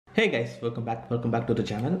Hey guys, welcome back to the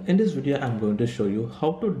channel. In this video I'm going to show you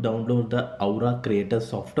how to download the Aura Creator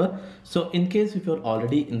software. So in case if you're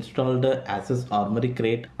already installed the Asus Armory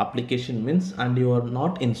Create application means and you are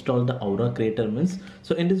not installed the Aura Creator means,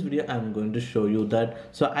 so in this video I'm going to show you that.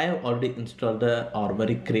 So I have already installed the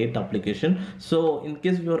Armory Create application. So in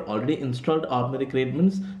case if you are already installed Armory Create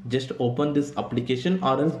means, just open this application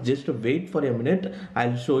or else just wait for a minute.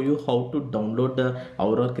 I'll show you how to download the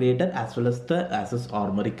Aura Creator as well as the Asus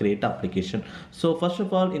Armory Create application. So first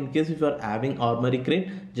of all, in case if you are having Armory Create,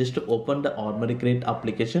 just open the Armory Create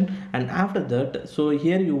application, and after that, so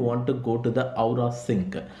here you want to go to the Aura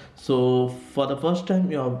Sync. So for the first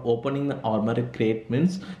time you are opening the Armory Create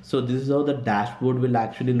means, so this is how the dashboard will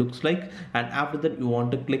actually looks like, and after that you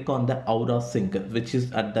want to click on the Aura Sync, which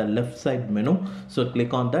is at the left side menu. So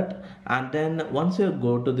click on that, and then once you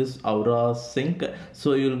go to this Aura Sync,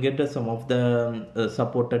 so you'll get some of the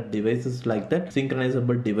supported devices like that,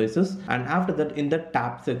 synchronizable devices, and after that in the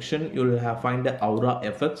tab section you will have find the Aura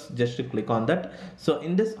effects. Just to click on that. So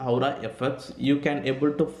in this Aura effects you can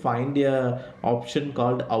able to find a option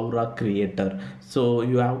called Aura Creator. So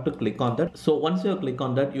you have to click on that. So once you click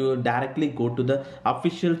on that, you will directly go to the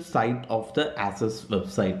official site of the Asus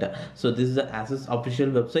website. So this is the Asus official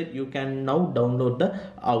website. You can now download the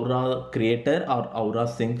Aura Creator or Aura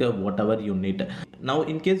Sync, whatever you need. Now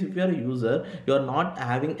in case if you are a user, you are not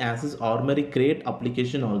having Asus Armory Create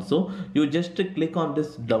application also, you just click on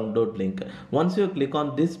this download link. Once you click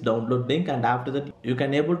on this download link, and after that you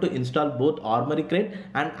can able to install both Armory Create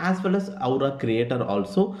and as well as Aura Creator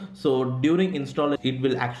also. So during install it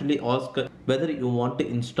will actually ask whether you want to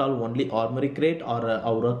install only Armory Create or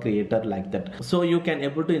Aura Creator, like that. So you can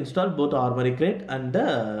able to install both Armory Create and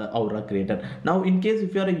the Aura Creator. Now in case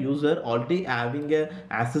if you are a user already having a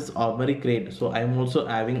Asus Armory Create, so I am also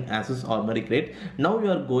having Asus Armory Create. Now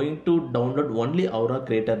you are going to download only Aura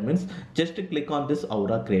Creator means, just click on this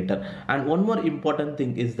Aura Creator. And one more important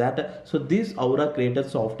thing is that, so this Aura Creator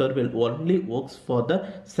software will only works for the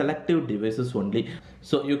selective devices only.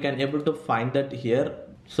 So you can able to find that here.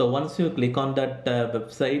 So once you click on that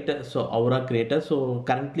website, so Aura Creator, so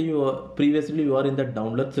currently previously you are in the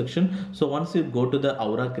download section. So once you go to the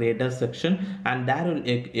Aura Creator section, and there you will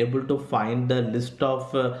able to find the list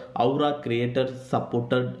of Aura Creator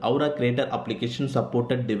application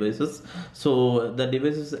supported devices. So the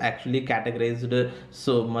devices actually categorized,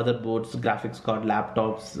 so motherboards, graphics card,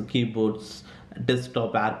 laptops, keyboards,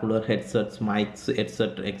 desktop, air cooler, headsets, mics,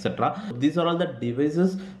 etc. These are all the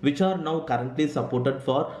devices which are now currently supported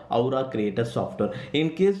for Aura Creator software.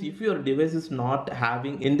 In case if your device is not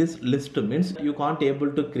having in this list means, you can't able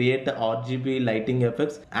to create the RGB lighting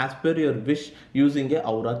effects as per your wish using a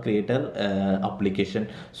Aura Creator application.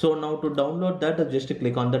 So now to download that, just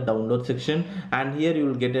click on the download section, and here you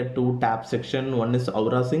will get a two tab section. One is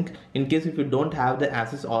Aura Sync. In case if you don't have the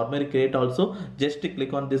Asus Armory Create also, just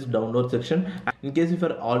click on this download section. In case if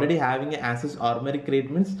you're already having an Asus Armory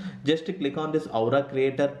Create means, just click on this Aura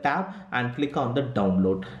Creator tab and click on the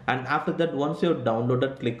download. And after that, once you've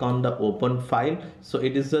downloaded, click on the open file. So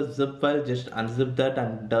it is a zip file, just unzip that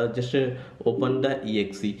and just open the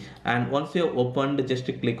exe. And once you have opened, just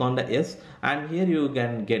click on the yes, and here you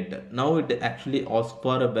can get, now it actually asks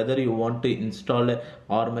for whether you want to install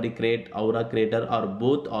Armory Create, Aura Creator, or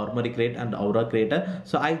both Armory Create and Aura Creator.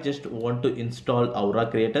 So I just want to install Aura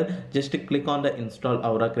Creator. Just click on the install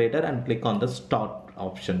Aura Creator and click on the start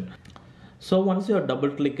option. So once you are double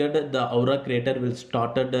clicked, the Aura Creator will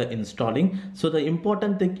started installing. So the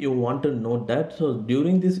important thing you want to note that, so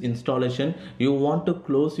during this installation you want to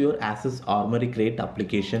close your Asus Armory Create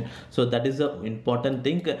application. So that is the important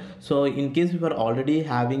thing. So in case you are already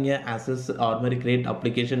having a Asus Armory Create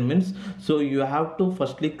application means, so you have to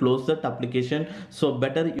firstly close that application. So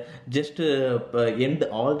better just end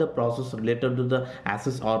all the process related to the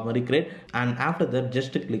Asus Armory Create, and after that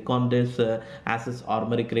just click on this Asus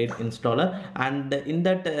Armory Create installer, and in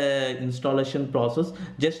that installation process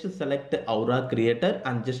just select Aura Creator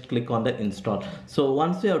and just click on the install. So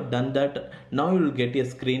once you have done that, now you will get a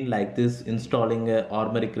screen like this, installing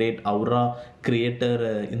Armory Create, Aura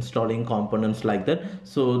Creator, installing components like that.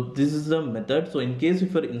 So this is the method. So in case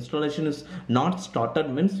if your installation is not started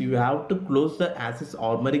means, you have to close the Asus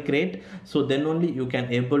Armory Create, so then only you can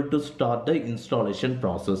able to start the installation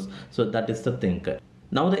process. So that is the thing.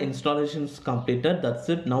 Now the installation is completed. That's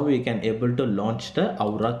it. Now we can able to launch the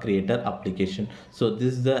Aura Creator application. So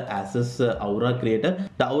this is the Asus Aura Creator.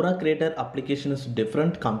 The Aura Creator application is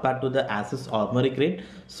different compared to the Asus Armory Crate.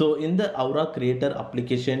 So in the Aura Creator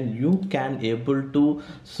application, you can able to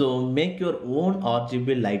make your own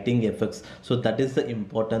RGB lighting effects. So that is the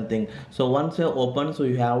important thing. So once you open, so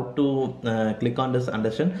you have to click on this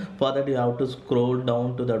understand. For that you have to scroll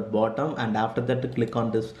down to the bottom, and after that to click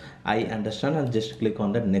on this I understand, and just click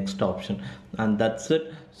on the next option, and that's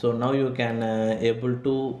it. So now you can able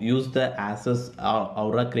to use the Asus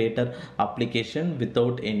Aura Creator application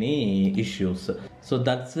without any issues. So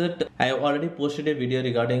that's it. I have already posted a video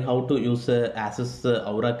regarding how to use Asus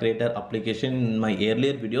Aura Creator application in my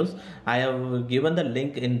earlier videos. I have given the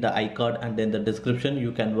link in the iCard and in the description.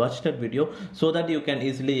 You can watch that video so that you can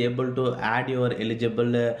easily able to add your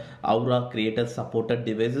eligible Aura Creator supported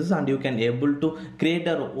devices, and you can able to create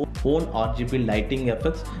your own RGB lighting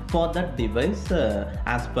effects for that device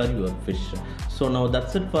as per your wish. So now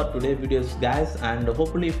that's it for today's videos guys, and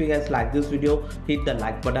hopefully if you guys like this video, hit the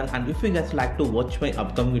like button, and if you guys like to watch my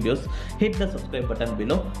upcoming videos, hit the subscribe button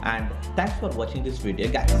below. And thanks for watching this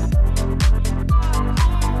video guys.